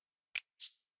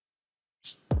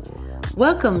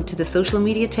Welcome to the Social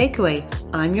Media Takeaway.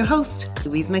 I'm your host,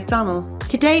 Louise McDonnell.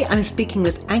 Today I'm speaking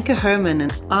with Anke Herrmann,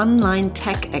 an online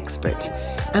tech expert,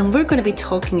 and we're going to be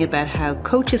talking about how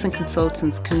coaches and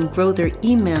consultants can grow their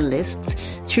email lists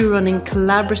through running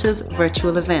collaborative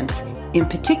virtual events, in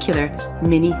particular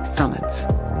mini summits.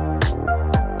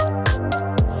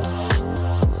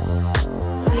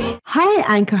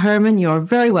 Hi Anke Herrmann, you're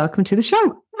very welcome to the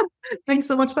show. Thanks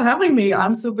so much for having me.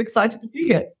 I'm super excited to be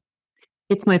here.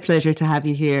 It's my pleasure to have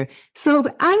you here. So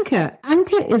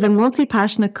Anke is a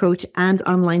multi-passionate coach and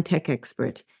online tech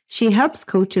expert. She helps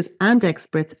coaches and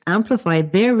experts amplify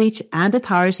their reach and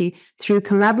authority through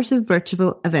collaborative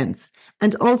virtual events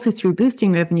and also through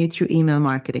boosting revenue through email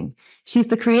marketing. She's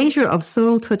the creator of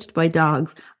Soul Touched by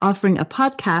Dogs, offering a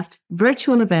podcast,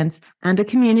 virtual events, and a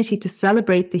community to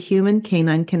celebrate the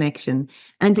human-canine connection,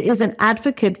 and is an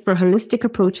advocate for holistic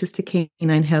approaches to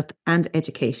canine health and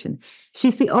education.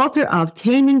 She's the author of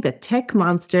Taming the Tech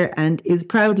Monster and is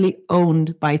proudly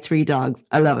owned by 3 dogs.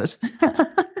 I love it.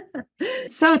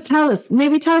 So tell us a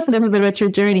little bit about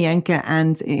your journey, Anke,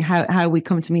 and how we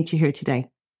come to meet you here today.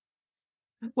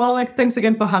 Well, thanks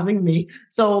again for having me.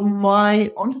 So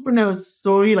my entrepreneur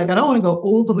story, I don't want to go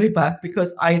all the way back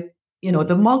because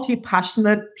the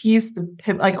multi-passionate piece,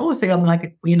 I always say I'm like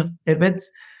a queen of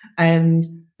pivots. And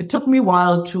it took me a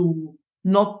while to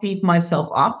not beat myself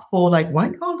up for why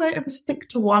can't I ever stick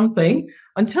to one thing,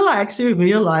 until I actually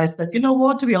realized that,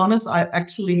 to be honest, I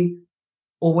actually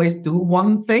always do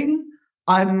one thing.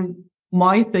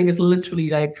 My thing is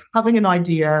literally having an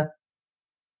idea,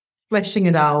 fleshing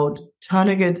it out,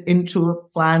 turning it into a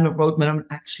plan, a roadmap, and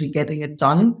actually getting it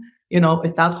done.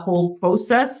 That whole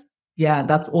process,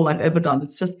 that's all I've ever done.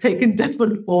 It's just taken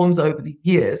different forms over the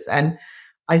years. And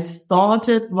I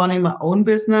started running my own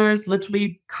business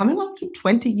literally coming up to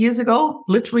 20 years ago,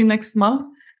 literally next month.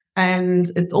 And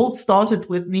it all started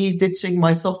with me ditching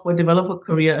my software developer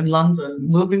career in London,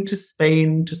 moving to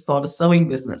Spain to start a sewing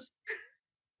business.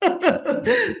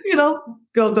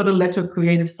 Got to let your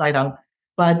creative side out.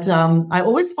 But I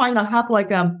always find I have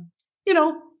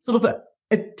sort of a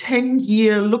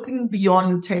 10-year, looking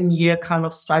beyond 10-year kind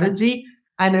of strategy.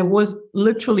 And it was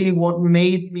literally what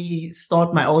made me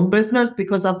start my own business,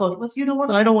 because I thought,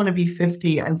 I don't want to be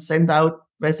 50 and send out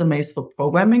resumes for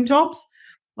programming jobs,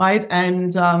 right?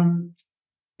 And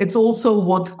it's also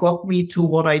what got me to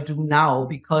what I do now,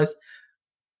 because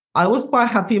I was quite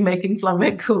happy making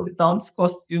flamenco dance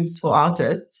costumes for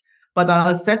artists. But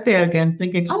I sat there again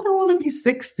thinking, I don't want to be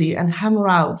 60 and hammer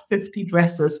out 50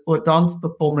 dresses for a dance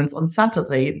performance on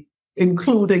Saturday,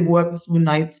 including work through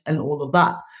nights and all of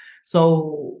that.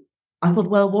 So I thought,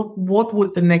 well, what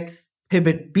would the next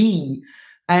pivot be?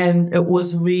 And it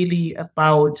was really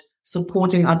about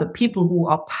supporting other people who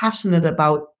are passionate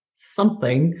about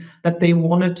something that they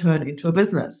want to turn into a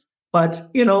business. But,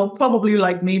 probably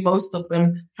like me, most of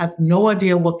them have no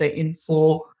idea what they're in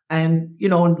for, and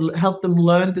help them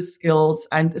learn the skills.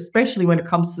 And especially when it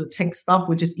comes to tech stuff,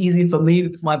 which is easy for me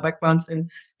because my background's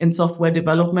in software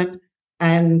development.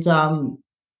 And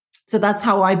so that's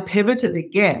how I pivoted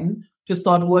again to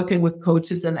start working with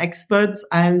coaches and experts.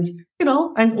 And,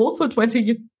 and also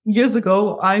 20 years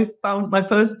ago, I found my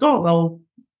first dog. Oh,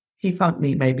 he found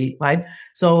me maybe, right?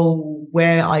 So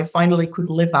where I finally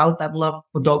could live out that love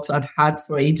for dogs I've had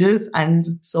for ages. And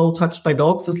Soul Touched by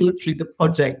Dogs is literally the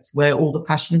project where all the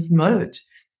passions merge.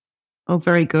 Oh,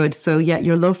 very good. So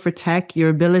your love for tech, your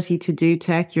ability to do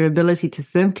tech, your ability to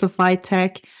simplify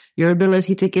tech, your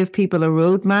ability to give people a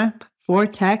roadmap for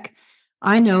tech.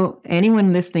 I know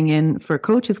anyone listening in, for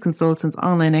coaches, consultants,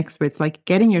 online experts,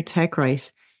 getting your tech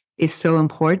right is so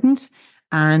important.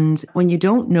 And when you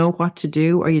don't know what to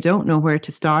do, or you don't know where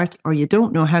to start, or you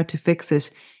don't know how to fix it,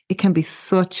 it can be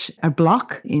such a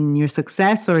block in your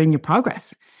success or in your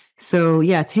progress. So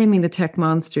taming the tech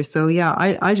monster. So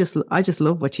I just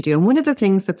love what you do. And one of the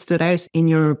things that stood out in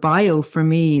your bio for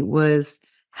me was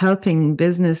helping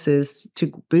businesses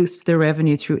to boost their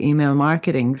revenue through email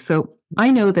marketing. So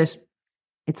I know that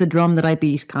it's a drum that I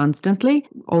beat constantly,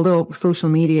 although social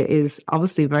media is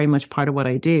obviously very much part of what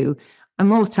I do.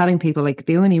 I'm always telling people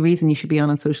the only reason you should be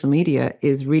on social media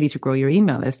is really to grow your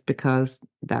email list, because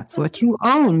that's what you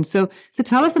own. So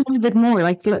tell us a little bit more,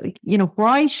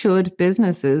 why should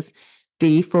businesses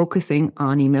be focusing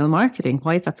on email marketing?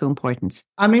 Why is that so important?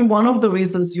 I mean, one of the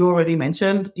reasons you already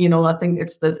mentioned, I think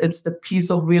it's the piece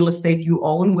of real estate you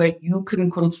own, where you can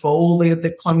control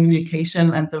the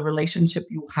communication and the relationship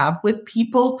you have with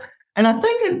people. And I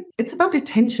think it's about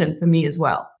attention for me as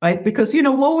well, right? Because,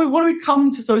 what do we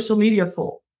come to social media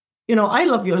for? I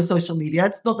love your social media.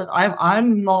 It's not that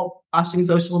I'm not bashing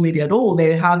social media at all.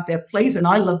 They have their place and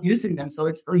I love using them. So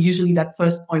it's usually that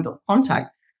first point of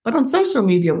contact. But on social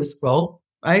media, we scroll,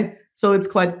 right? So it's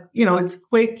quite, it's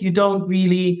quick. You don't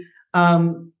really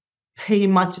pay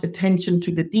much attention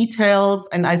to the details.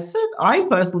 And I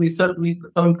personally certainly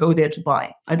don't go there to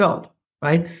buy. I don't,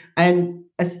 right? And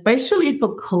especially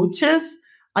for coaches,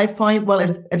 I find, well,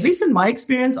 at least in my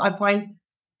experience, I find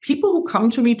people who come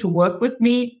to me to work with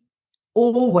me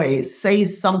always say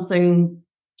something,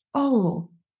 oh,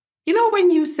 when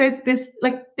you said this,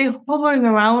 like they're hovering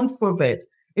around for a bit.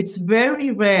 It's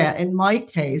very rare in my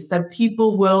case that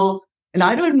people will, and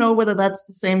I don't know whether that's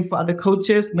the same for other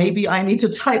coaches. Maybe I need to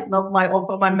tighten up my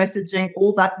offer, my messaging.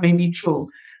 All that may be true.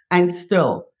 And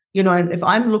still, and if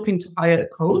I'm looking to hire a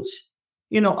coach,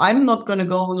 I'm not going to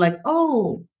go like,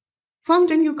 oh,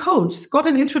 found a new coach, got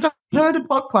an introduction, heard a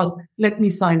podcast, let me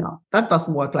sign up. That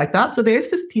doesn't work like that. So there's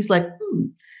this piece like,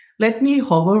 let me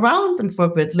hover around them for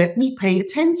a bit. Let me pay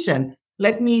attention.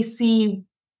 Let me see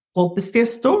what is their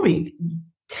story.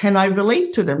 Can I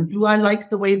relate to them? Do I like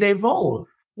the way they roll?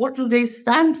 What do they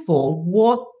stand for?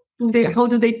 How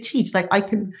do they teach? Like I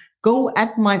can go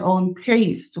at my own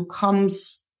pace to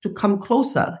come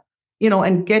closer,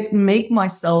 and make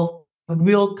myself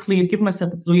give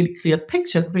myself a really clear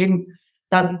picture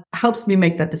that helps me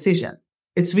make that decision.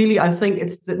 It's really, I think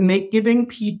it's giving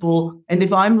people, and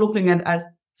if I'm looking at as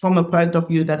from a point of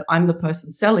view that I'm the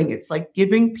person selling, it's like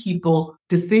giving people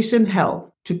decision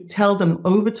help to tell them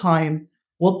over time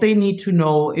what they need to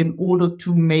know in order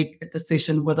to make a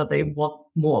decision whether they want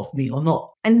more of me or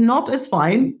not. And not is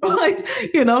fine, right?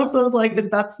 So it's like,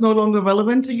 if that's no longer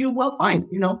relevant to you, well, fine,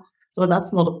 so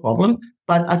that's not a problem.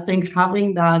 But I think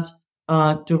having that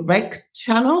direct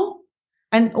channel,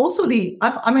 and also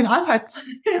I've had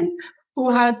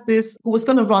clients who was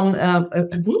going to run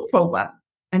a group program.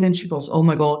 And then she goes, oh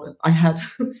my God, I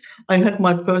had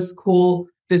my first call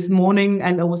this morning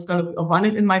and I was going to run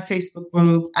it in my Facebook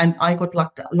group and I got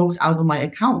logged out of my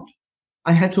account.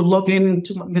 I had to log in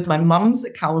with my mom's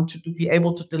account to be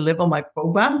able to deliver my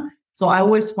program. So I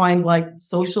always find I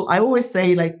always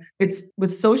say it's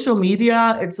with social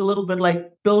media, it's a little bit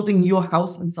like building your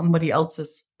house in somebody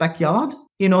else's backyard.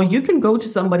 You can go to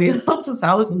somebody else's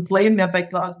house and play in their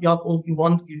backyard all you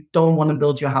want. You don't want to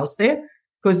build your house there.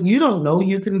 Because you don't know,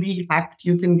 you can be hacked,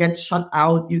 you can get shut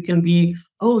out, you can be,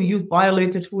 you've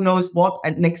violated who knows what,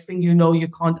 and next thing you know, you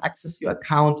can't access your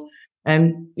account.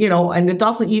 And, and it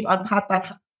doesn't even, I've had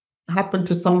that happen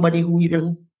to somebody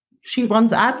who she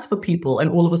runs ads for people and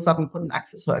all of a sudden couldn't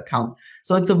access her account.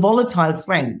 So it's a volatile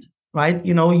friend, right?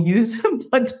 Use them,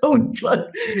 but don't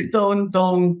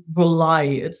rely.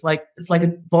 It's like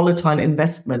a volatile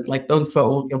investment, like don't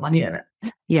throw all your money in it.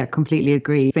 Yeah, completely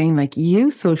agree. Saying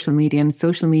use social media, and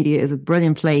social media is a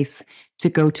brilliant place to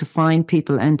go to find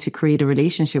people and to create a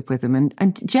relationship with them.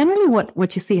 And generally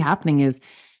what you see happening is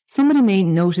somebody may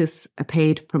notice a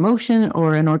paid promotion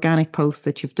or an organic post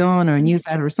that you've done or a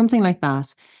newsletter or something like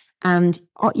that. And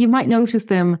you might notice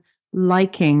them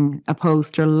liking a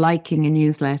post or liking a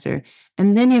newsletter.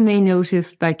 And then you may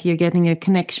notice you're getting a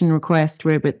connection request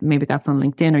but maybe that's on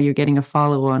LinkedIn, or you're getting a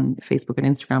follow on Facebook and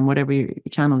Instagram, whatever your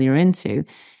channel you're into.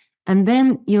 And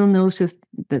then you'll notice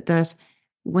that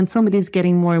when somebody's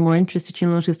getting more and more interested,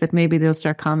 you'll notice that maybe they'll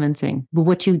start commenting. But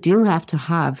what you do have to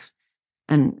have,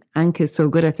 and Anke is so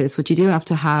good at this, what you do have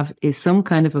to have is some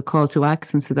kind of a call to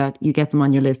action so that you get them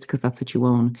on your list, because that's what you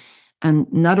own. And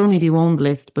not only do you own the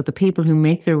list, but the people who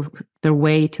make their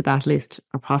way to that list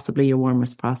are possibly your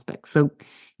warmest prospects. So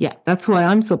yeah, that's why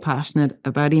I'm so passionate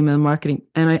about email marketing.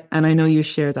 And I know you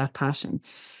share that passion.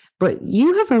 But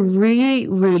you have a really,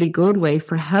 really good way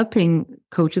for helping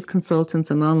coaches,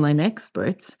 consultants, and online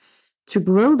experts to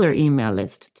grow their email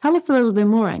list. Tell us a little bit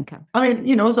more, Anke.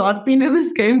 So I've been in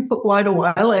this game for quite a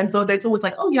while. And so there's always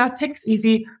tech's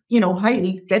easy,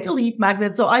 get a lead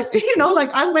magnet. So I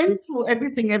went through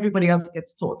everything everybody else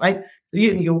gets taught, right? So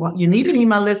you need an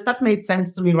email list. That made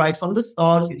sense to me right from the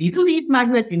start. You need a lead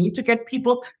magnet. You need to get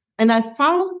people. And I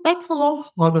found that's a lot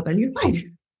harder than you think,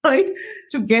 right?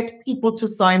 To get people to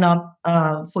sign up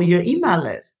for your email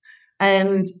list.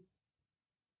 And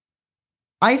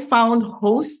I found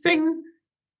hosting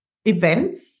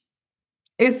events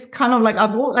is kind of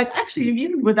actually,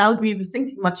 even without really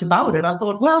thinking much about it, I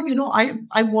thought, well,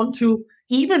 I want to,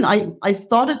 I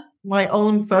started my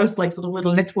own first sort of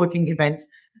little networking events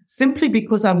simply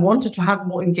because I wanted to have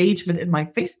more engagement in my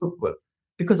Facebook group.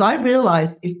 Because I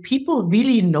realized if people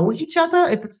really know each other,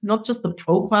 if it's not just the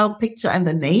profile picture and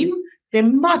the name, they're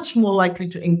much more likely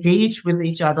to engage with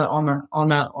each other on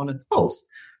a post.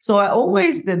 So I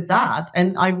always did that.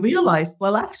 And I realized,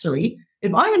 well, actually,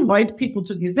 if I invite people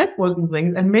to these networking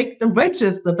things and make them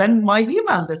register, then my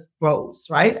email list grows,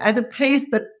 right? At a pace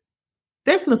that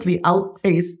definitely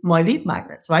outpaced my lead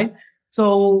magnets, right?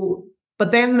 So,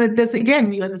 but then there's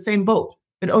again, you're in the same boat.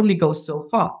 It only goes so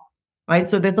far, right?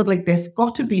 So there's not like, there's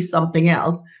got to be something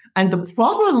else. And the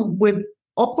problem with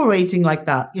operating like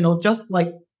that, just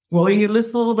like growing your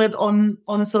list a little bit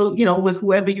so, with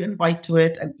whoever you invite to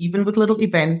it and even with little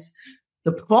events,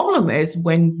 the problem is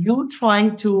when you're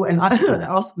trying to, and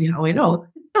ask me how I know,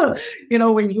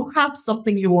 when you have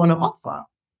something you want to offer,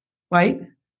 right?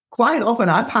 Quite often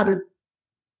I've had it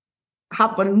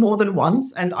happen more than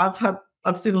once, and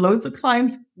I've seen loads of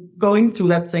clients going through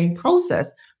that same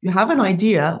process. You have an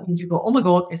idea and you go, oh my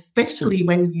God, especially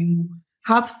when you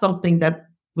have something that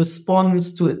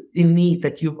responds to a need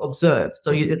that you've observed.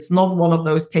 So it's not one of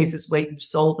those cases where you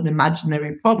solve an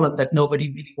imaginary problem that nobody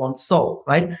really wants solved,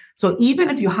 right? So even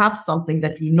if you have something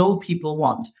that people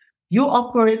want, you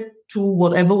offer it to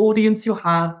whatever audience you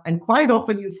have. And quite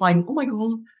often you find, oh my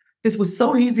God, this was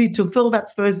so easy to fill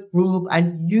that first group,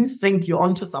 and you think you're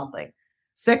onto something.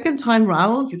 Second time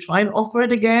round, you try and offer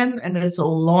it again, and it's a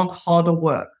lot harder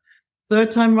work.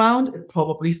 Third time round, it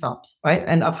probably thumps, right?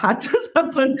 And I've had this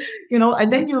happen,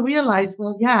 and then you realize,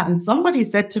 well, yeah. And somebody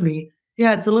said to me,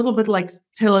 yeah, it's a little bit like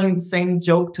telling the same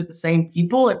joke to the same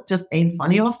people. It just ain't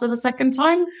funny after the second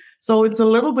time. So it's a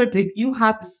little bit, if you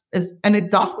have, and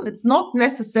it's not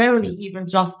necessarily even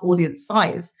just audience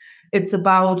size. It's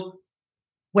about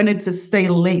when it's a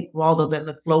stale lake rather than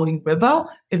a flowing river.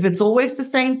 If it's always the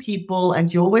same people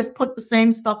and you always put the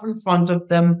same stuff in front of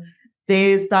them,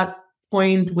 there's that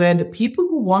point where the people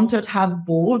who wanted have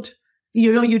bored.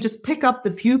 You just pick up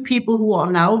the few people who are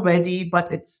now ready,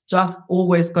 but it's just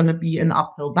always going to be an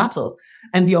uphill battle.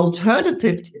 And the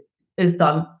alternative is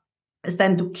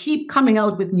then to keep coming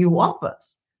out with new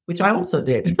offers, which I also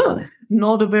did.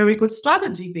 Not a very good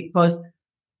strategy, because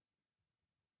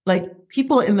like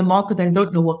people in the market then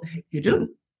don't know what the heck you do.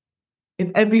 If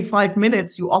every 5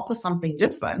 minutes you offer something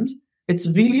different, it's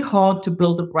really hard to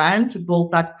build a brand, to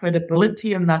build that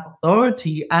credibility and that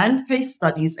authority and case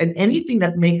studies and anything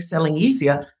that makes selling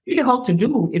easier. Really hard to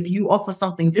do if you offer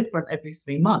something different every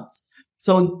 3 months.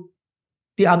 So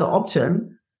the other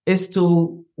option is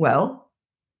to,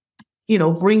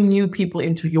 bring new people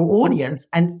into your audience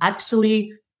and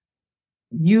actually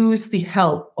use the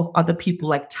help of other people,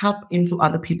 like tap into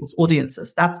other people's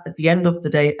audiences. That's at the end of the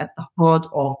day at the heart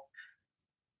of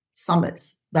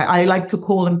summits. That I like to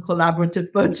call them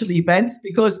collaborative virtual events,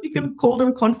 because you can call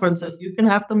them conferences, you can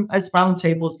have them as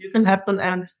roundtables, you can have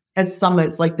them as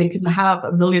summits. Like they can have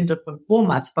a million different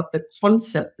formats, but the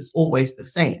concept is always the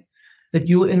same. That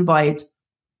you invite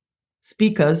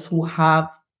speakers who have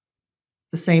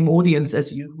the same audience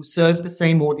as you, who serve the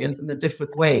same audience in a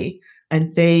different way,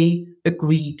 and they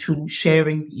agree to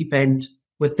sharing the event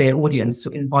with their audience, to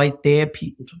invite their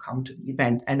people to come to the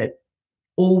event. And it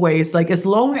always, like, as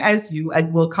long as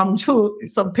and we'll come to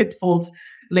some pitfalls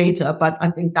later, but I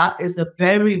think that is a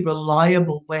very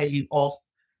reliable way of,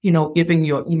 giving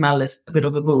your email list a bit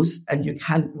of a boost, and you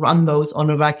can run those on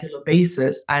a regular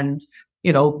basis and,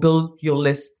 build your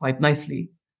list quite nicely.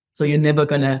 So you're never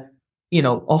going to,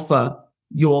 offer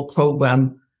your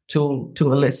program to a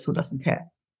list who doesn't care.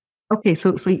 Okay,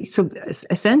 so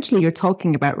essentially you're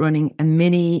talking about running a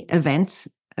mini event.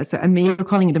 You're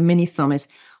calling it a mini summit,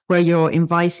 where you're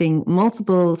inviting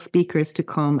multiple speakers to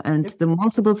come, and the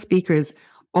multiple speakers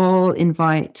all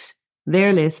invite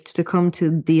their list to come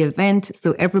to the event,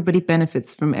 so everybody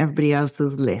benefits from everybody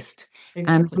else's list.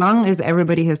 Exactly. And as long as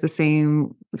everybody has the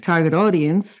same target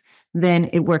audience, then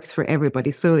it works for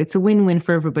everybody. So it's a win-win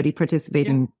for everybody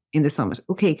participating in the summit.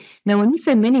 Okay. Now, when you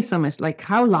say mini summit, like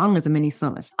how long is a mini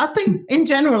summit? I think in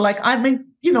general,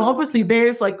 obviously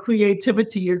there's like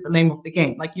creativity is the name of the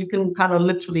game. Like you can kind of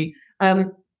literally,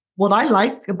 what I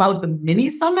like about the mini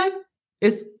summit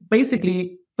is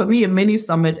basically, for me, a mini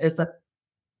summit is a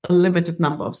limited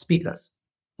number of speakers.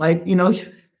 Like,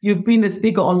 you've been a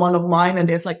speaker on one of mine, and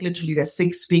there's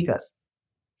 6 speakers,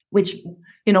 which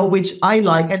I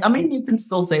like. And I mean, you can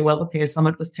still say, well, okay, a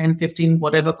summit with 10, 15,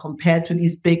 whatever, compared to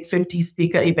these big 50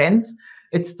 speaker events,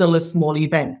 it's still a small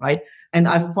event, right? And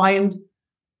I find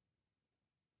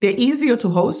they're easier to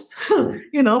host,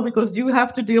 because you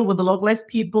have to deal with a lot less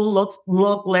people,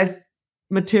 lot less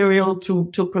material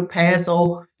to prepare.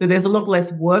 So there's a lot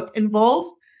less work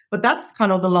involved. But that's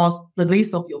kind of the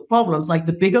least of your problems. Like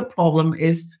the bigger problem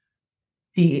is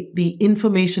the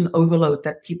information overload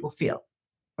that people feel,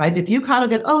 right? If you kind of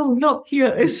get, oh, look,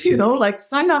 here is,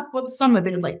 sign up for the summit.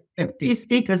 There's 50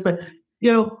 speakers, but,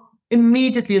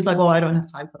 immediately it's like, oh, I don't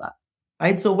have time for that,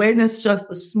 right? So when it's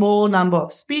just a small number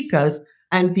of speakers,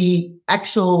 and the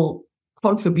actual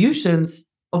contributions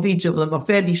of each of them are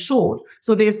fairly short.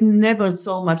 So there's never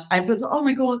so much, I was, oh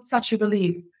my God, such a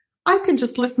relief. I can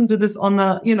just listen to this on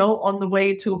the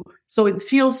way to, so it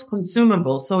feels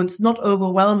consumable. So it's not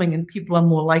overwhelming and people are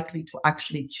more likely to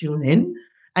actually tune in.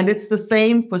 And it's the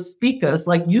same for speakers.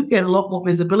 Like you get a lot more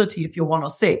visibility if you're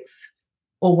 106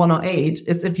 or 108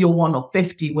 as if you're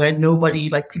 150, where nobody,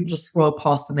 like people just scroll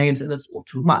past the names and it's all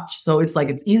too much. So it's like,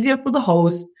 it's easier for the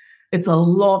host. It's a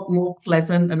lot more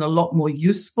pleasant and a lot more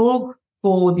useful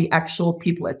for the actual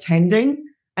people attending.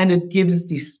 And it gives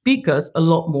the speakers a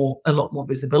lot more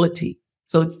visibility.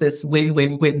 So it's this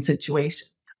win-win-win situation.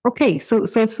 Okay. So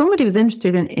if somebody was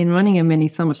interested in running a mini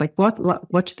summit, like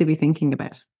what should they be thinking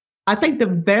about? I think the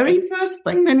very first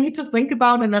thing they need to think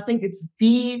about, and I think it's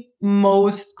the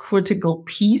most critical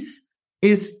piece,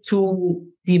 is to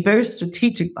be very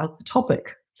strategic about the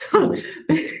topic. Because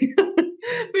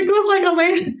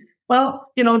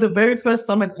the very first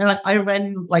summit I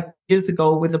ran like years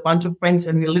ago with a bunch of friends,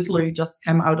 and we literally just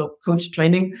came out of coach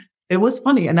training. It was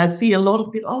funny. And I see a lot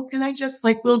of people, oh, can I just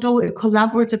we'll do a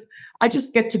collaborative, I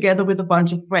just get together with a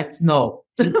bunch of friends. No.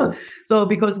 So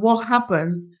because what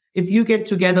happens if you get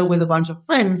together with a bunch of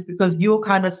friends, because you're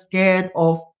kind of scared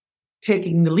of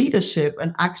taking the leadership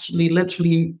and actually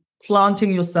literally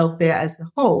planting yourself there as the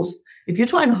host, if you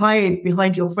try and hide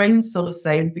behind your friends, so to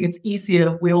say, it's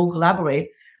easier if we all collaborate,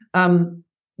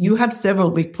 you have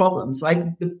several big problems,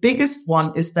 right? The biggest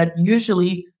one is that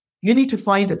usually you need to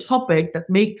find a topic that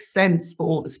makes sense for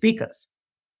all the speakers,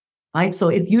 right? So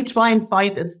if you try and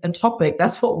find a topic,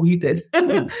 that's what we did,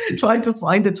 trying to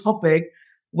find a topic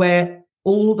where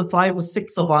all the 5 or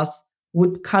 6 of us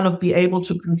would kind of be able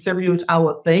to contribute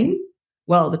our thing.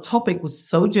 Well, the topic was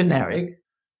so generic.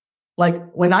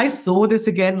 Like when I saw this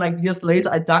again, like years later,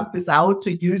 I dug this out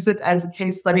to use it as a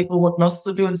case study for what not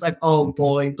to do. And it's like, oh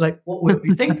boy, like what were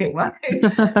we thinking, right?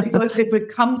 Because if it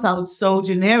comes out so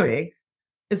generic,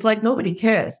 it's like nobody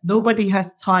cares. Nobody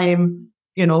has time,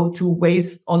 to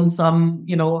waste on some,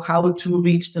 how to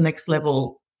reach the next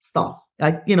level stuff.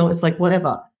 Like, it's like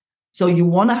whatever. So you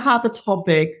want to have a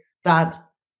topic that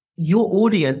your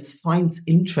audience finds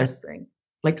interesting,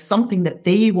 like something that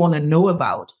they want to know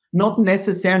about, not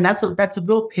necessarily. And that's a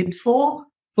real pitfall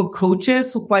for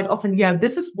coaches who quite often,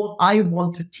 this is what I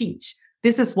want to teach.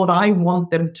 This is what I want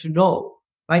them to know,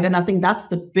 right? And I think that's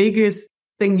the biggest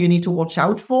thing you need to watch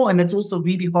out for. And it's also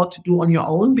really hard to do on your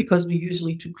own because we're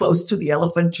usually too close to the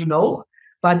elephant,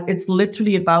 but it's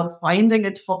literally about finding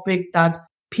a topic that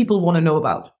people want to know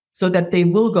about. So that they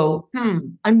will go,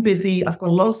 I'm busy. I've got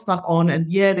a lot of stuff on.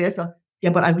 And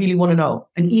but I really want to know.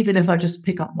 And even if I just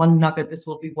pick up one nugget, this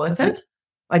will be worth it.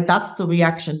 Like that's the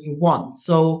reaction you want.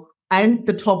 So, and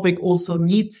the topic also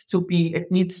needs to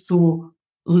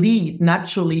lead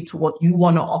naturally to what you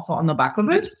want to offer on the back of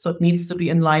it. So it needs to be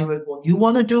in line with what you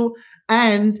want to do.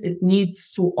 And it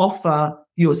needs to offer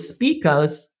your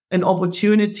speakers an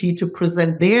opportunity to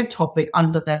present their topic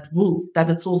under that roof, that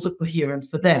it's also coherent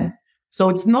for them. So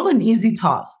it's not an easy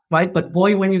task, right? But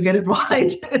boy, when you get it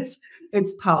right,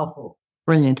 it's powerful.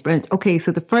 Brilliant. Okay,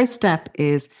 so the first step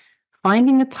is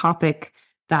finding a topic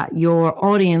that your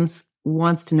audience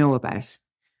wants to know about,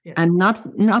 and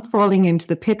not falling into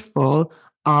the pitfall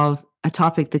of a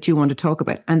topic that you want to talk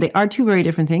about. And they are two very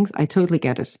different things. I totally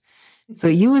get it. So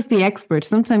you as the expert,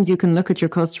 sometimes you can look at your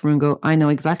customer and go, I know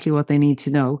exactly what they need to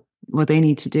know, what they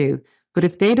need to do. But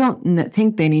if they don't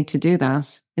think they need to do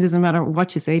that, it doesn't matter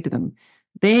what you say to them.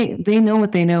 They know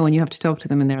what they know, and you have to talk to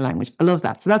them in their language. I love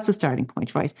that. So that's the starting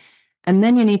point, right? And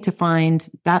then you need to find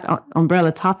that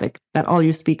umbrella topic that all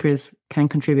your speakers can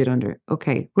contribute under.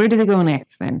 Okay, where do they go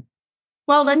next then?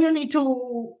 Well, then you need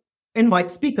to invite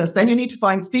speakers. Then you need to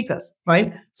find speakers,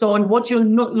 right? So, and what you're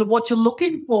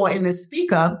looking for in a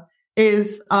speaker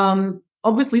is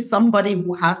obviously somebody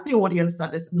who has the audience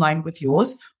that is in line with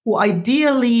yours, who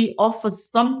ideally offers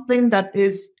something that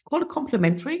is quite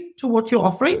complementary to what you're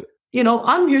offering.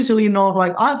 I'm usually not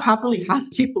like, I've happily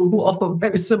had people who offer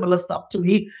very similar stuff to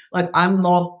me. Like I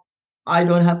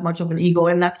don't have much of an ego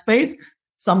in that space.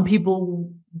 Some people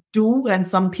do, and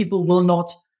some people will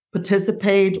not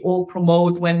participate or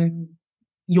promote when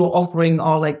your offering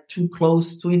are like too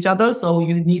close to each other. So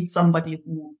you need somebody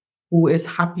who is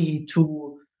happy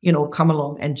to, come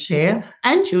along and share.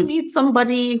 And you need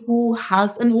somebody who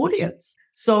has an audience.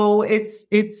 So it's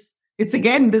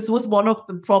again, this was one of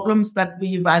the problems that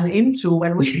we ran into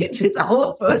when we did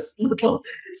our first little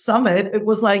summit. It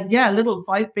was like, little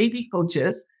 5 baby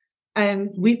coaches. And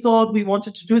we thought we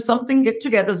wanted to do something, get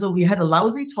together. So we had a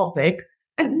lousy topic.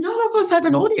 And none of us had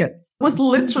an audience. It was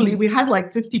literally, we had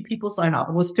like 50 people sign up.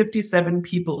 It was 57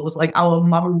 people. It was like our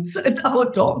mums and our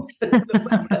dogs.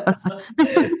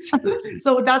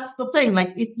 So that's the thing.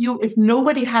 Like if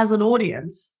nobody has an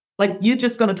audience, like you're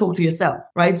just going to talk to yourself,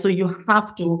 right? So you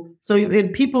have to,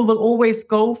 people will always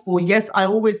go for, yes, I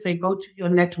always say, go to your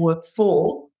network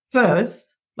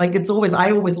first. Like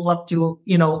I always love to,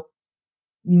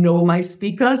 know my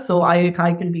speaker. So I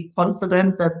can be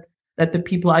confident that the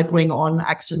people I bring on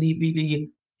actually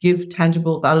really give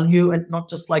tangible value and not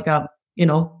just like a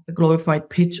glorified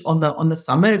pitch on the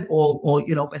summit or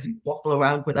basically waffle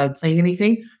around without saying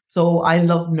anything. So I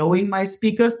love knowing my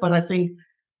speakers, but I think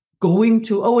going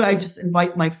to, I just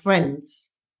invite my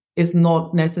friends is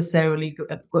not necessarily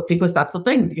good because that's the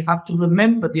thing. You have to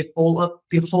remember the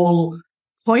whole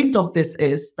point of this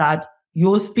is that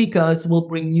your speakers will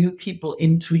bring new people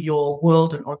into your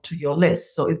world and onto your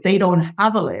list. So if they don't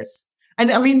have a list, and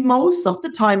I mean, most of the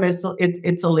time it's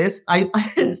a list.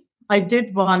 I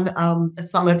did run a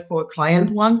summit for a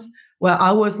client once where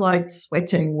I was like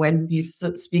sweating when these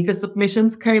speaker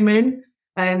submissions came in.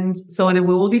 And so there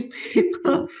were all these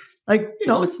people, like,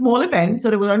 a small event. So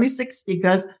there were only 6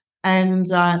 speakers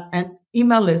and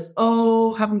email list.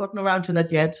 Oh, haven't gotten around to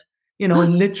that yet.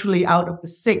 Literally out of the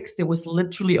 6, there was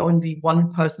literally only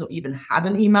one person who even had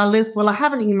an email list. Well, I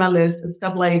have an email list. It's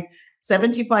got like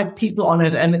 75 people on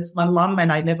it and it's my mom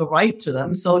and I never write to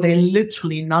them. So they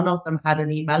literally, none of them had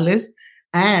an email list.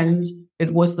 And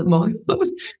it was the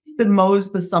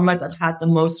summit that had the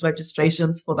most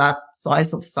registrations for that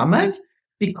size of summit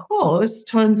because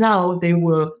turns out they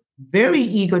were very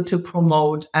eager to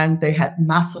promote and they had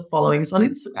massive followings on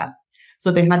Instagram. So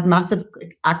they had massive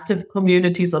active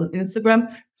communities on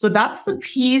Instagram. So that's the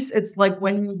piece. It's like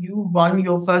when you run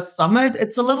your first summit,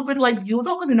 it's a little bit like you're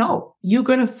not going to know. You're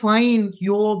going to find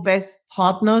your best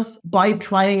partners by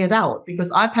trying it out.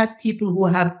 Because I've had people who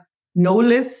have no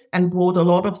lists and brought a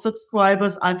lot of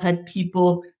subscribers. I've had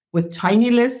people with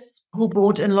tiny lists who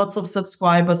brought in lots of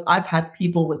subscribers. I've had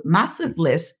people with massive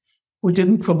lists who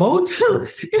didn't promote.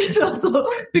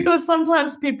 Because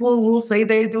sometimes people will say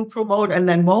they do promote and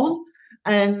then won't.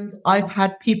 And I've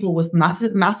had people with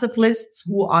massive lists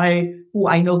who I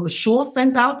know for sure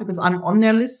sent out because I'm on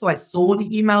their list. So I saw the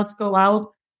emails go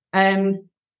out and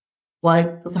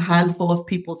like there's a handful of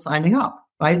people signing up,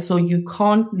 right? So you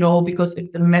can't know because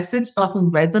if the message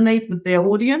doesn't resonate with their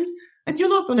audience, and you're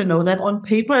not going to know that on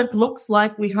paper, it looks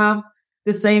like we have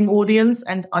the same audience.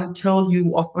 And until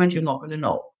you offer it, you're not going to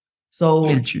know. So,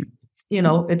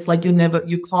 it's like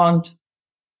you can't,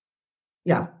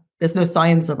 there's no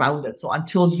science around it. So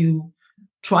until you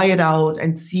try it out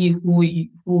and see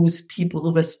whose people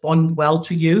will respond well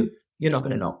to you, you're not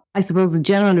going to know. I suppose a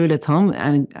general rule of thumb,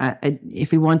 and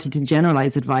if we wanted to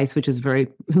generalize advice, which is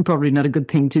probably not a good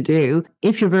thing to do,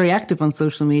 if you're very active on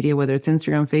social media, whether it's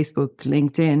Instagram, Facebook,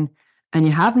 LinkedIn, and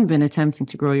you haven't been attempting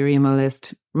to grow your email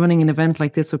list, running an event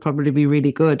like this would probably be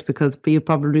really good because you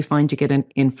probably find you get an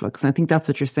influx. And I think that's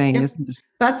what you're saying, isn't it?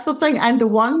 That's the thing. And the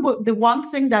one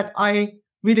thing that I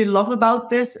really love about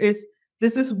this is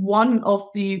one of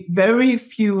the very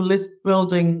few list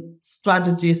building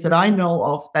strategies that I know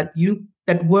of that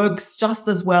works just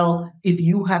as well if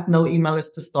you have no email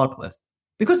list to start with.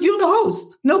 Because you're the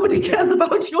host. Nobody cares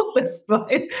about your list,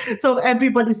 right? So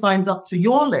everybody signs up to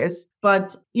your list.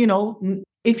 But,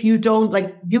 if you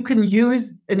don't, you can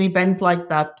use an event like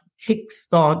that to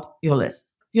kickstart your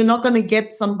list. You're not going to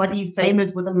get somebody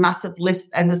famous with a massive list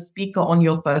as a speaker on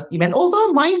your first event.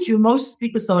 Although, mind you, most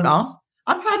speakers don't ask.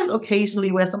 I've had it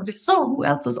occasionally where somebody says, so who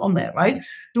else is on there, right?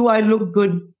 Do I look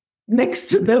good next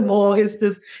to them? Or is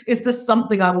this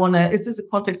something is this a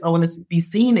context I want to be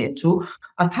seen into?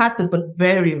 I've had this, but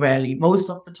very rarely. Most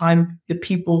of the time, the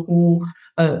people who,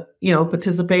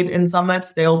 participate in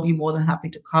summits, they'll be more than happy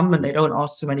to come and they don't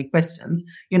ask too many questions,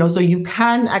 so you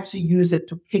can actually use it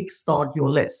to kickstart your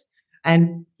list.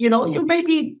 And,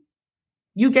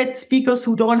 you get speakers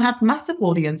who don't have massive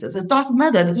audiences. It doesn't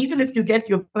matter. And even if you get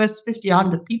your first 50,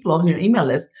 100 people on your email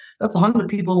list, that's 100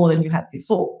 people more than you had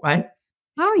before, right?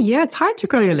 Oh, yeah. It's hard to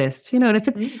grow your list, and if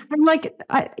it's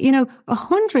and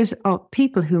 100 of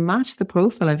people who match the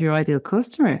profile of your ideal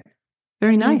customer.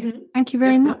 Very nice. Mm-hmm. Thank you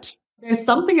very much. There's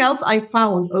something else I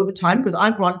found over time because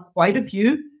I've run quite a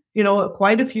few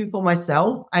for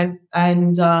myself and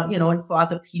for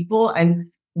other people.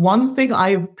 And one thing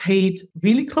I paid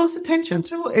really close attention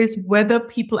to is whether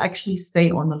people actually stay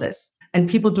on the list. And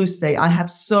people do stay. I have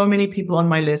so many people on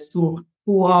my list who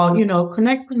are,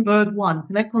 Connect Convert 1,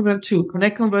 Connect Convert 2,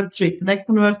 Connect Convert 3, Connect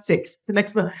Convert 6,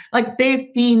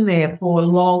 they've been there for a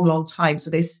long, long time. So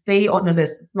they stay on the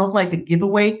list. It's not like a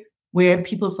giveaway where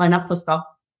people sign up for stuff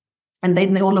And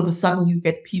then all of a sudden you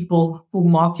get people who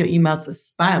mark your emails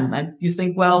as spam. And you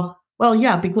think, well,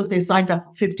 yeah, because they signed up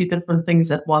for 50 different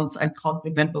things at once and can't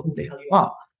remember who the hell you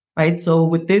are. Right. So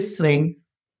with this thing,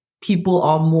 people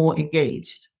are more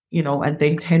engaged, and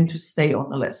they tend to stay on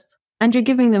the list. And you're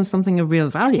giving them something of real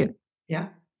value. Yeah.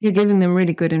 You're giving them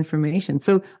really good information.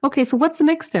 So, okay, so what's the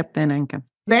next step then, Anke?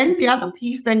 Then the other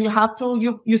piece, then you have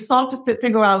to, you start to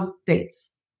figure out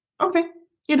dates. Okay.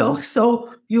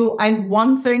 And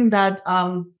one thing that,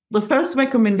 the first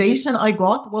recommendation I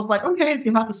got was like, okay, if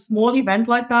you have a small event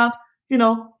like that,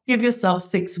 give yourself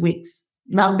 6 weeks.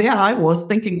 Now there I was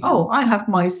thinking, oh, I have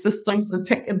my systems and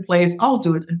tech in place. I'll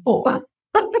do it in 4.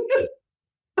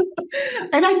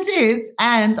 And I did,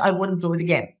 and I wouldn't do it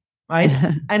again. Right.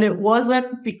 And it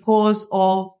wasn't because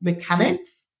of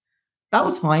mechanics. That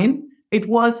was fine. It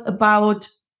was about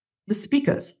the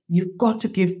speakers. You've got to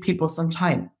give people some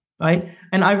time. Right.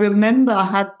 And I remember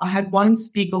I had one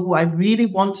speaker who I really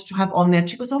wanted to have on there.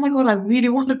 She goes, oh my God, I really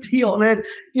want to be on it.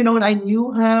 And I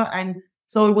knew her. And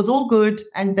so it was all good.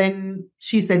 And then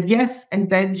she said yes.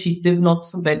 And then she did not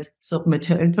submit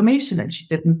her information, and she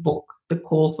didn't book the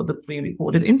call for the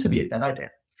pre-recorded interview that I did.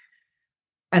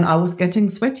 And I was getting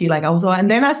sweaty. And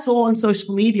then I saw on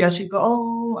social media, she'd go,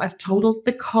 oh, I've totaled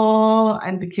the car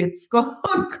and the kids got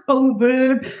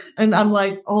COVID. And I'm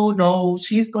like, oh no,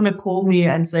 she's going to call me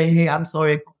and say, hey, I'm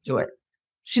sorry, I can't do it.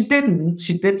 She didn't.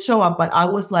 She did show up, but I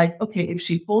was like, okay, if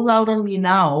she pulls out on me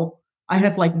now, I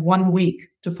have 1 week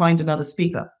to find another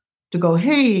speaker to go,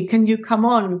 hey, can you come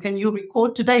on? Can you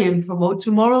record today and promote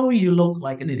tomorrow? You look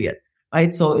like an idiot,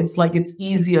 right? So it's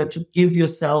easier to give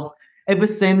yourself. Ever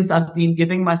since I've been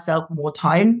giving myself more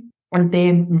time, and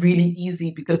then really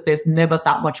easy because there's never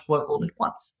that much work all at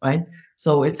once, right?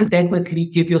 So it's definitely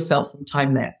give yourself some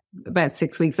time there. About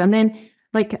 6 weeks. And then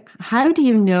how do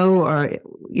you know,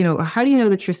 how do you know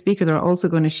that your speakers are also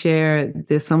going to share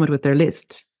the summit with their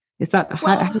list? Is that,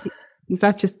 is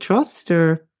that just trust,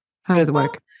 or how does it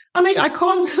work? I mean, I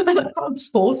can't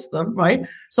force them, right?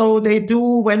 So they do,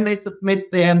 when they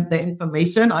submit their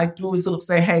information, I do sort of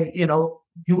say, hey,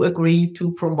 you agree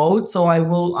to promote, so I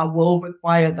will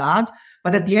require that.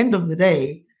 But at the end of the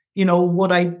day,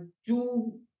 what I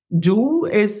do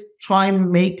is try and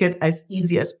make it as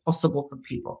easy as possible for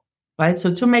people, right?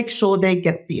 So to make sure they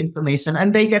get the information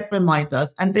and they get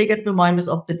reminders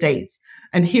of the dates.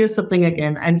 And here's something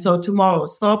again. And so tomorrow,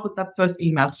 start with that first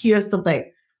email. Here's the thing,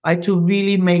 right? To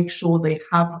really make sure they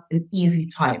have an easy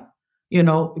time.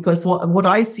 Because what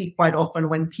I see quite often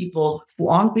when people who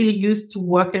aren't really used to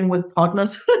working with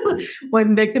partners,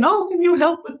 when they can you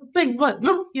help with the thing?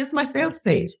 Look, here's my sales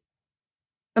page.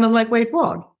 And I'm like, wait,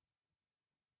 what?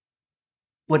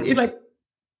 What,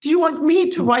 do you want me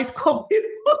to write copy?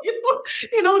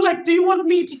 Do you want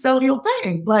me to sell your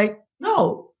thing?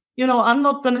 No. I'm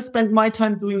not going to spend my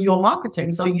time doing your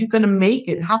marketing. So you're going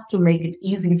to have to make it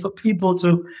easy for people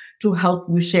to help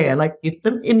you share. Give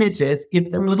them images, give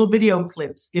them little video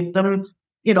clips, give them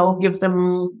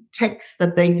text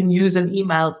that they can use in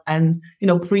emails, and,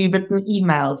 pre-written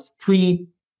emails,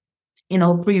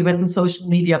 pre-written social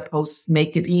media posts,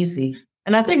 make it easy.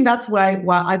 And I think that's why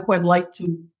I quite like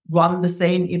to run the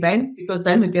same event, because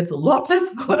then it gets a lot less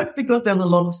work, because there's a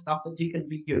lot of stuff that you can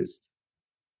reuse.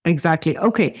 Exactly.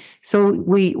 Okay. So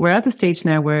we're at the stage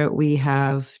now where we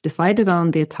have decided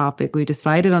on the topic, we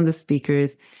decided on the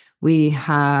speakers, we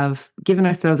have given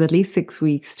ourselves at least 6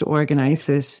 weeks to organize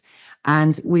it,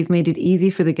 and we've made it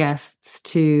easy for the guests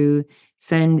to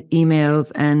send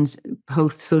emails and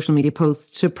post social media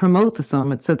posts to promote the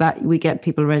summit, so that we get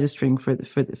people registering for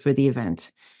the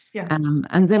event. Yeah.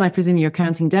 And then I presume you're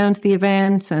counting down to the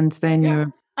event, and then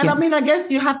you're. And I mean, I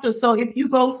guess you have to. So if you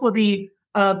go for the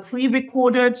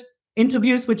pre-recorded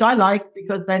interviews, which I like,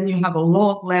 because then you have a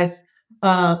lot less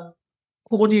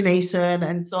coordination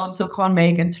and so on, so can't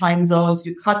make, and time zones.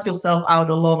 You cut yourself out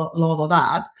a lot of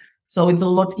that. So it's a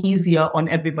lot easier on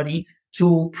everybody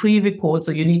to pre-record.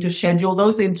 So you need to schedule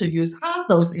those interviews, have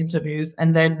those interviews,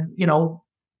 and then,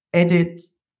 edit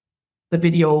the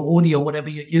video, audio, whatever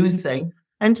you're using.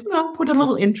 And, put a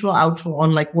little intro, outro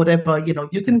on, whatever,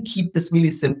 you can keep this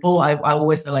really simple. I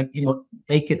always say,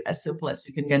 make it as simple as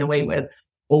you can get away with,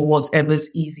 or whatever's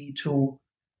easy to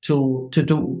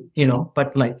do,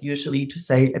 but usually to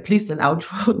say at least an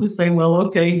outro to say, well,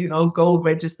 okay, go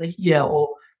register here, or,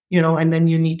 and then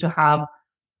you need to have,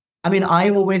 I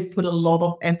always put a lot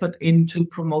of effort into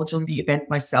promoting the event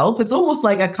myself. It's almost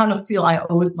like I kind of feel I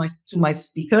owe it to my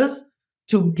speakers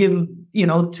to give,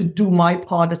 to do my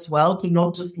part as well, to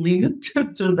not just leave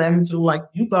it to them to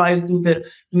you guys do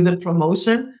the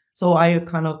promotion. So I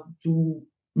kind of do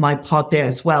my part there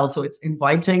as well. So it's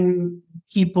inviting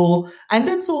people, and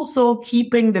it's also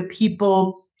keeping the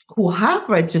people who have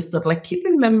registered, like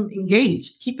keeping them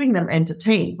engaged, keeping them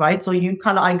entertained, right? So I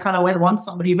kind of, when once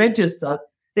somebody registered,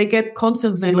 they get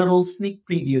constantly little sneak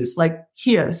previews, like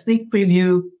here, sneak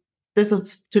preview. This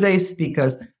is today's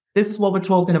speakers. This is what we're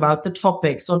talking about, the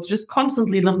topic. So just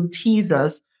constantly little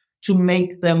teasers to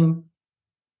make them,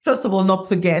 first of all, not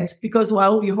forget, because,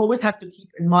 well, you always have to keep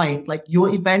in mind, like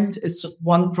your event is just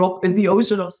one drop in the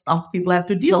ocean of stuff people have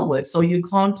to deal with. So you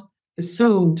can't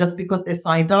assume just because they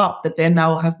signed up that they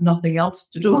now have nothing else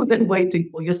to do than waiting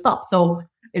for your stuff. So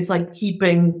it's like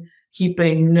keeping,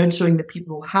 nurturing the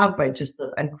people who have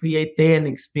registered and create their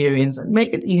experience and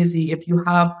make it easy. If you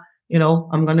have,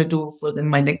 I'm going to do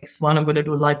my next one, I'm going to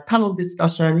do a live panel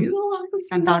discussion, I can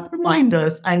send out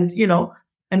reminders and,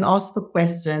 and ask for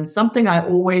questions. Something I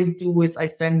always do is I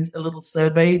send a little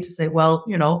survey to say, well,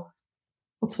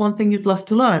 what's one thing you'd love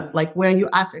to learn? Like where you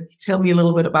at, and tell me a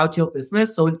little bit about your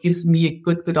business. So it gives me a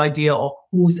good idea of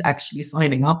who's actually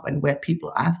signing up and where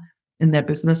people are at in their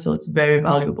business. So it's very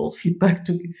valuable feedback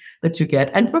that you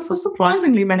get. And for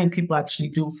surprisingly many people actually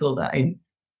do fill that in.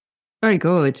 Very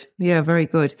good. Yeah, very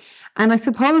good. And I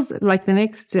suppose like the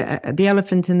next, the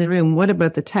elephant in the room, what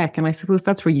about the tech? And I suppose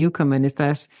that's where you come in, is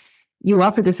that you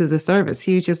offer this as a service.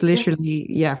 You just literally,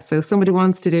 so if somebody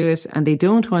wants to do it and they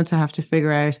don't want to have to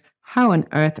figure out how on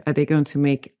earth are they going to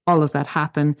make all of that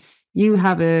happen, you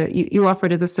have you offer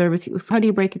it as a service. How do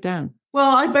you break it down?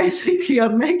 Well, I basically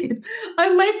make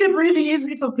it really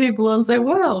easy for people and say,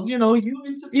 well, you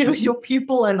interview your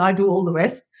people and I do all the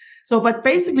rest. So, but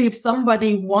basically, if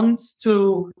somebody wants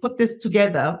to put this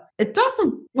together,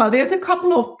 there's a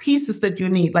couple of pieces that you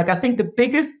need. Like I think the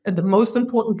biggest and the most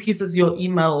important piece is your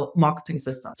email marketing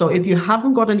system. So if you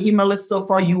haven't got an email list so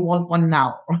far, you want one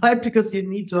now, right? Because you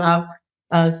need to have,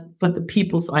 for the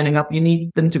people signing up, you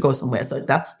need them to go somewhere. So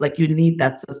that's like, you need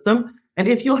that system. And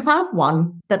if you have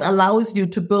one that allows you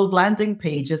to build landing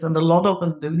pages, and a lot of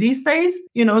them do these days,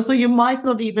 so you might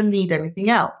not even need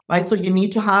anything else, right? So you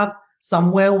need to have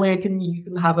somewhere where you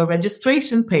can have a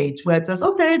registration page where it says,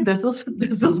 okay, this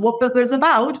is what this is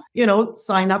about,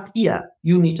 sign up here.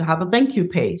 You need to have a thank you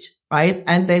page, right?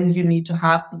 And then you need to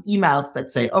have the emails that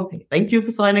say, okay, thank you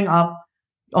for signing up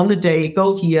on the day,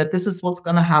 go here. This is what's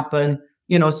going to happen,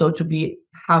 so to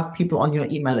have people on your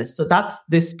email list. So that's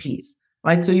this piece,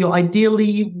 right? So you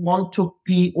ideally want to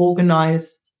be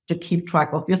organized to keep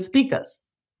track of your speakers,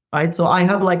 right? So I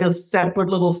have like a separate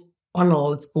little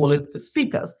funnel, let's call it, for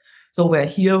speakers. So where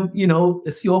here,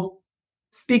 is your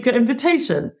speaker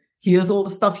invitation. Here's all the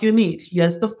stuff you need.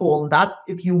 Here's the form that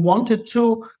if you wanted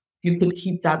to, you could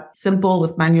keep that simple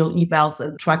with manual emails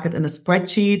and track it in a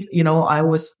spreadsheet. I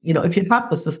always, if you have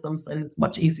the systems, then it's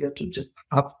much easier to just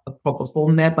have a proper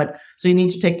form there. But so you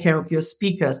need to take care of your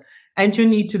speakers, and you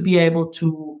need to be able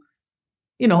to,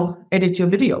 edit your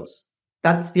videos.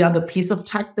 That's the other piece of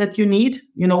tech that you need,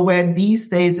 where these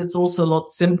days it's also a lot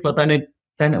simpler than it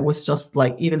was just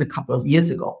like even a couple of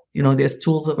years ago. There's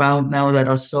tools around now that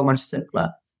are so much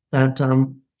simpler that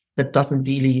doesn't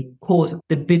really cause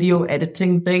the video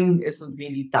editing thing isn't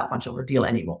really that much of a deal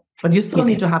anymore. But you still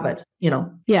need to have it,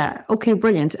 Yeah. Okay.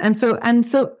 Brilliant. And so,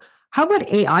 how about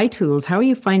AI tools? How are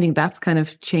you finding that's kind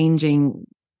of changing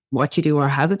what you do, or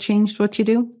has it changed what you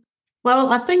do?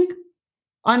 Well, I think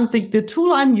the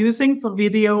tool I'm using for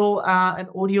video and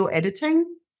audio editing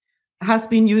has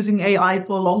been using AI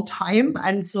for a long time.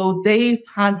 And so they've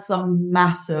had some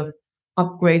massive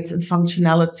upgrades and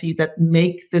functionality that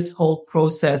make this whole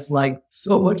process like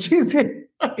so much easier.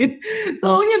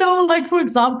 So, like, for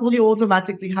example, you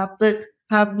automatically have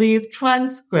the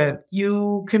transcript.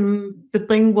 The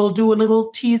thing will do a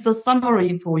little teaser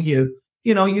summary for you.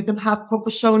 You can have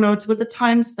proper show notes with a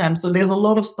timestamp. So there's a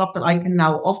lot of stuff that I can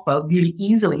now offer really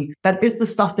easily. That is the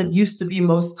stuff that used to be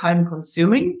most time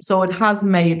consuming. So it has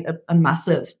made a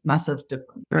massive, massive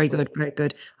difference. Very good. Very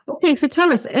good. Okay. So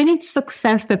tell us any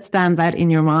success that stands out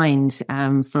in your mind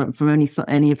from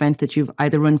any event that you've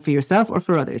either run for yourself or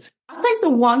for others. I think the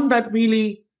one that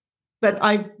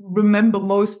I remember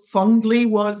most fondly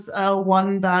was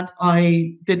one that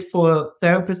I did for a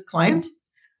therapist client.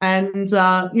 And,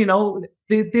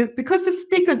 because the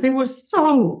speakers, they were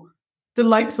so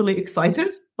delightfully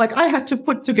excited. Like I had to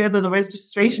put together the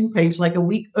registration page like a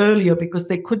week earlier because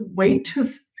they couldn't wait to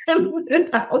send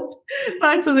it out.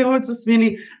 Right. So they were just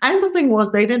really, and the thing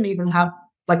was, they didn't even have,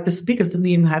 like the speakers didn't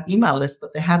even have email lists,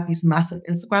 but they had these massive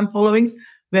Instagram followings,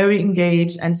 very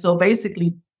engaged. And so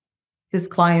basically this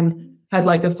client had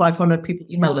like a 500 people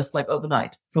email list, like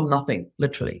overnight from nothing,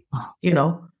 literally,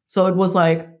 So it was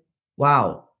like,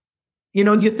 wow.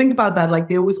 You think about that, like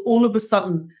there was all of a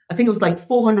sudden, I think it was like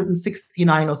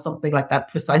 469 or something like that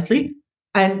precisely.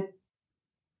 And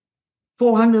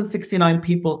 469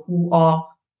 people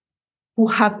who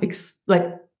have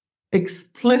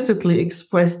explicitly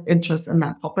expressed interest in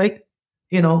that topic.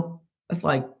 It's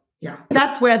like, yeah,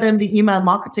 that's where then the email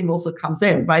marketing also comes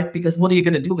in, right? Because what are you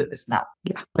going to do with this now?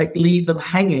 Yeah. Like leave them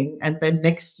hanging and then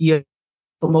next year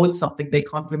promote something they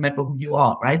can't remember who you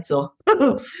are, right? So,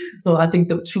 so I think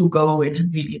the two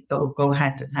really go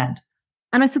hand in hand.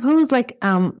 And I suppose, like,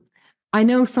 I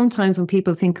know sometimes when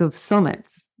people think of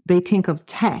summits, they think of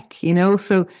tech,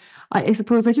 So I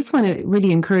suppose I just want to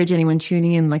really encourage anyone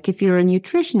tuning in. Like, if you're a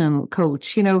nutritional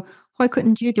coach, why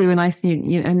couldn't you do a nice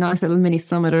little mini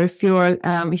summit? Or if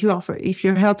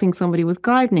you're helping somebody with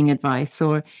gardening advice,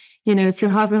 or if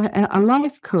you're having a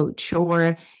life coach,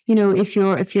 or if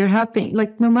you're helping,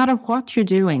 like, no matter what you're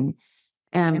doing,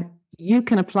 you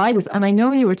can apply this. And I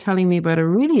know you were telling me about a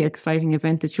really exciting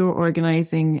event that you're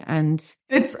organizing, and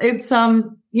it's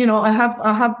I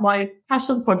have my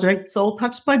passion project, Soul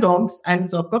Touched by Dogs, and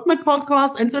so I've got my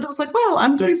podcast, and so it was like, well,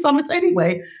 I'm doing summits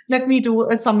anyway. Let me do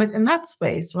a summit in that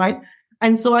space, right?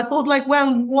 And so I thought, like,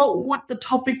 well, what the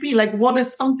topic be? Like, what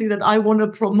is something that I want to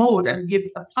promote and give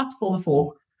a platform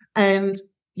for? And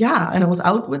I was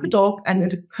out with the dog, and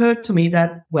it occurred to me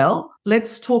that, well,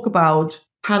 let's talk about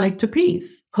panic to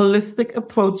peace, holistic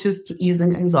approaches to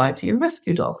easing anxiety in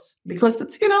rescue dogs. Because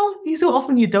it's, so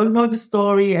often you don't know the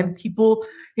story, and people,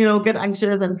 get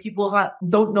anxious, and people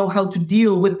don't know how to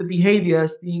deal with the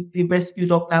behaviors the rescue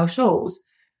dog now shows.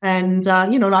 And,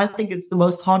 I think it's the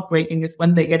most heartbreaking is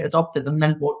when they get adopted and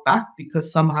then brought back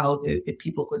because somehow the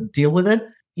people couldn't deal with it.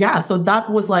 Yeah, so that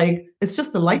was like, it's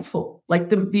just delightful. Like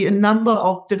the number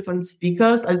of different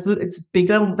speakers, it's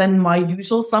bigger than my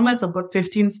usual summits. I've got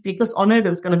 15 speakers on it.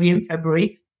 It's going to be in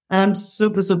February. And I'm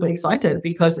super, super excited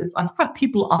because I've had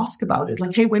people ask about it.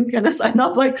 Like, hey, when can I sign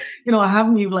up? Like, I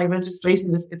haven't even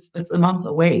registration. It's a month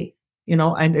away,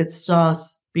 and it's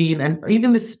just been, and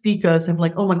even the speakers have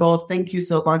like, oh my God, thank you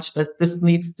so much. This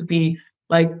needs to be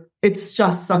like, it's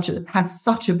just it has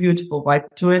such a beautiful vibe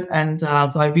to it. And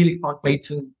so I really can't wait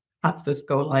to have this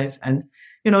go live. And,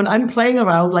 and I'm playing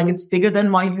around, like it's bigger than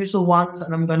my usual ones.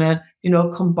 And I'm going to,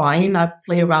 combine, I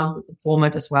play around with the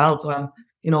format as well. So I'm,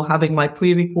 having my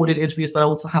pre-recorded interviews, but I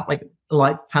also have like a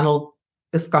live panel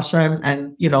discussion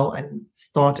and, and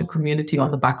start a community on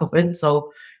the back of it.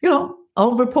 So,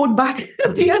 I'll report back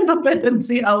at the end of it and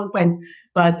see how it went.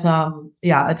 But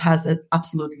it has an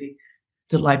absolutely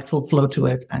delightful flow to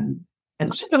it, and I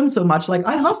learned so much. Like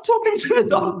I love talking to a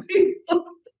dog.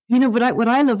 What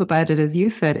I love about it, as you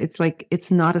said, it's like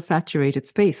it's not a saturated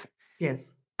space.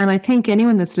 Yes. And I think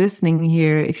anyone that's listening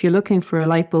here, if you're looking for a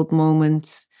light bulb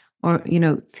moment, or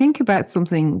think about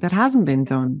something that hasn't been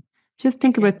done, just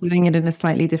think about doing it in a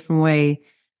slightly different way,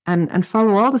 and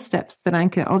follow all the steps that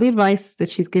Anke, all the advice that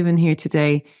she's given here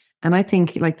today. And I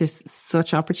think like there's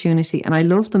such opportunity, and I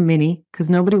love the mini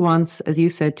because nobody wants, as you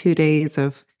said, 2 days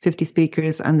of 50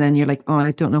 speakers, and then you're like, oh,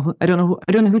 I don't know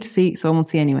who to see, so I won't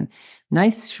see anyone.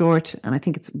 Nice, short, and I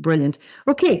think it's brilliant.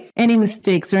 Okay, any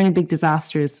mistakes or any big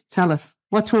disasters? Tell us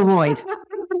what to avoid.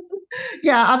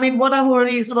 Yeah, I mean, what I've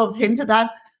already sort of hinted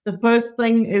at. The first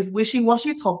thing is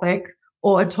wishy-washy topic,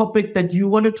 or a topic that you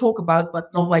want to talk about,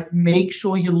 but not like make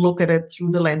sure you look at it through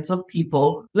the lens of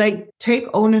people. Like take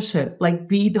ownership, like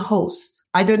be the host.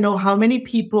 I don't know how many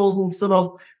people who sort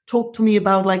of talk to me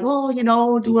about like, oh,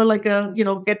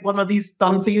 do get one of these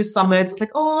done for you summits.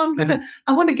 Like, oh,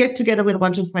 I want to get together with a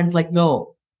bunch of friends. Like,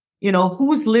 no,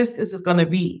 whose list is this going to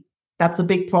be? That's a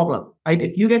big problem, right?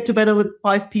 If you get together with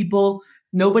 5 people,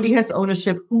 nobody has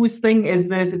ownership. Whose thing is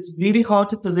this? It's really hard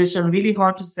to position, really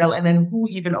hard to sell. And then who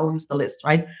even owns the list,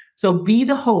 right? So be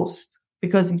the host,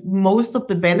 because most of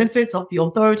the benefits of the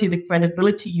authority, the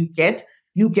credibility you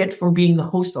get from being the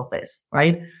host of this,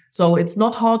 right? So it's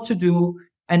not hard to do.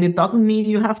 And it doesn't mean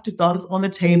you have to dance on the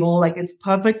table. Like it's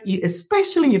perfect,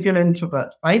 especially if you're an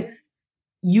introvert, right?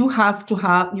 You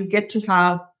get to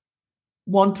have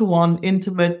one-to-one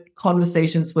intimate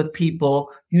conversations with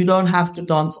people. You don't have to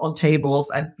dance on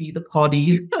tables and be the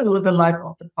party with the life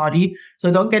of the party.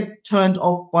 So don't get turned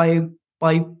off by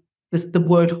this, the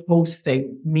word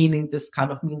hosting, meaning this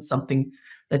kind of means something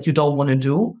that you don't want to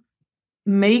do.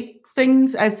 Make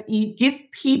things give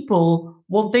people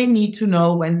what they need to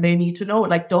know when they need to know it.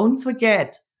 Like don't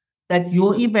forget that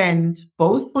your event,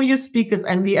 both for your speakers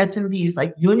and the attendees,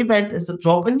 like your event is a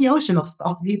drop in the ocean of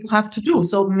stuff people have to do.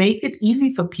 So make it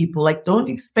easy for people. Like don't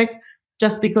expect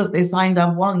just because they signed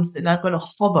up once, they're not going to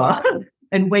hover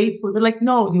and wait for the, like,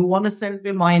 no, you want to send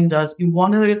reminders. You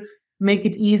want to make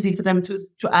it easy for them to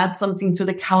add something to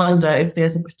the calendar if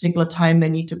there's a particular time they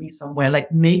need to be somewhere.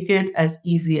 Like make it as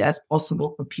easy as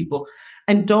possible for people.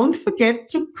 And don't forget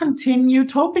to continue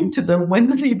talking to them when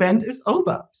the event is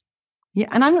over. Yeah,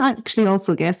 and I'm actually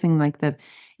also guessing like that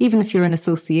even if you're an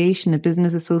association, a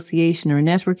business association or a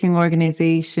networking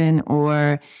organization,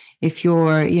 or if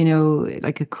you're,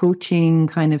 like a coaching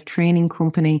kind of training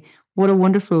company, what a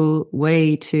wonderful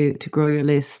way to grow your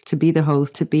list, to be the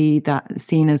host, to be that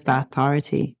seen as that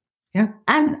authority. Yeah.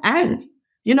 And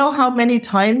you know how many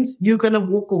times you're going to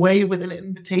walk away with an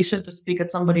invitation to speak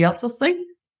at somebody else's thing?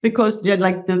 Because they're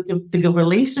like the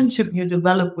relationship you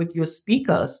develop with your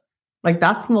speakers, like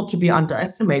that's not to be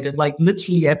underestimated. Like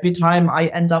literally every time I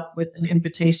end up with an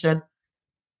invitation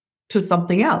to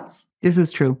something else. This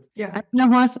is true. Yeah. And you know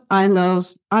what? I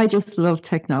just love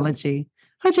technology.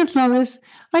 I just love it.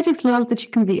 I just love that you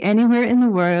can be anywhere in the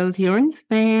world. You're in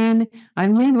Spain.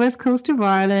 I'm here in the west coast of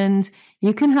Ireland.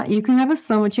 You can have a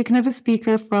summit. You can have a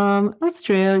speaker from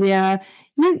Australia.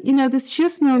 There's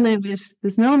just no limit.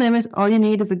 There's no limit. All you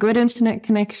need is a good internet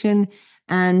connection,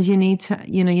 and you need to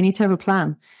have a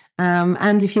plan.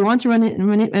 And if you want to run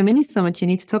a mini summit, you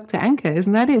need to talk to Anke.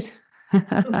 Isn't that it?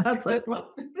 That's it.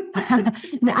 Well.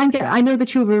 Anke, I know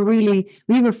that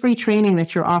we have a free training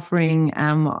that you're offering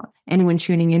anyone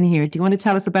tuning in here. Do you want to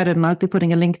tell us about it? And I'll be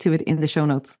putting a link to it in the show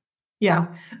notes. Yeah.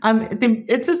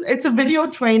 It's a video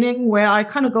training where I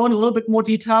kind of go in a little bit more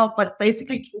detail, but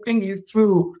basically talking you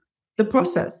through the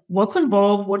process, what's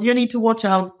involved, what you need to watch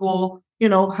out for,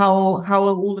 how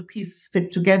all the pieces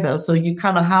fit together. So you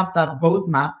kind of have that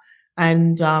roadmap.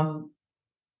 And, and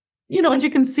you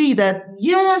can see that,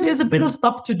 there's a bit of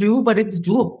stuff to do, but it's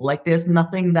doable. Like there's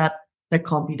nothing that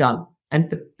can't be done. And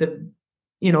the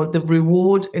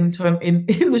reward in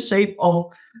the shape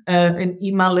of an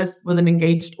email list with an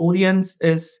engaged audience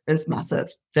is massive.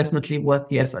 Definitely worth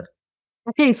the effort.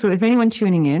 Okay. So if anyone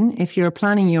tuning in, if you're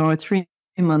planning your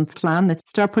 3-month plan,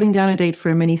 start putting down a date for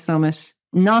a mini summit,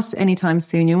 not anytime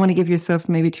soon. You want to give yourself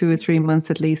maybe 2 or 3 months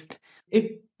at least.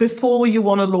 Before you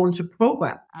want to launch a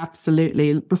program.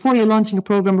 Absolutely. Before you're launching a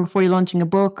program, before you're launching a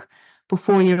book,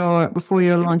 before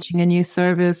you're launching a new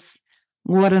service.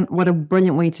 What a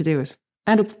brilliant way to do it.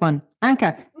 And it's fun.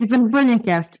 Anke, you've been a brilliant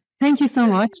guest. Thank you so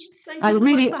much. Thank you so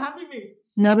much for having me.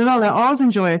 Not at all. I always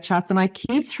enjoy our chats, and I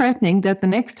keep threatening that the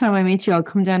next time I meet you, I'll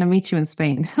come down and meet you in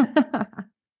Spain.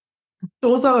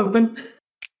 Doors are open.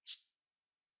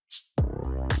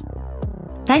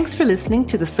 Thanks for listening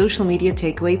to the Social Media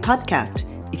Takeaway podcast.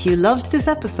 If you loved this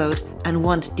episode and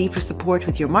want deeper support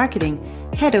with your marketing,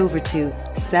 head over to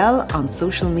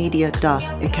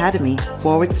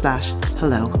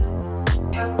sellonsocialmedia.academy/hello.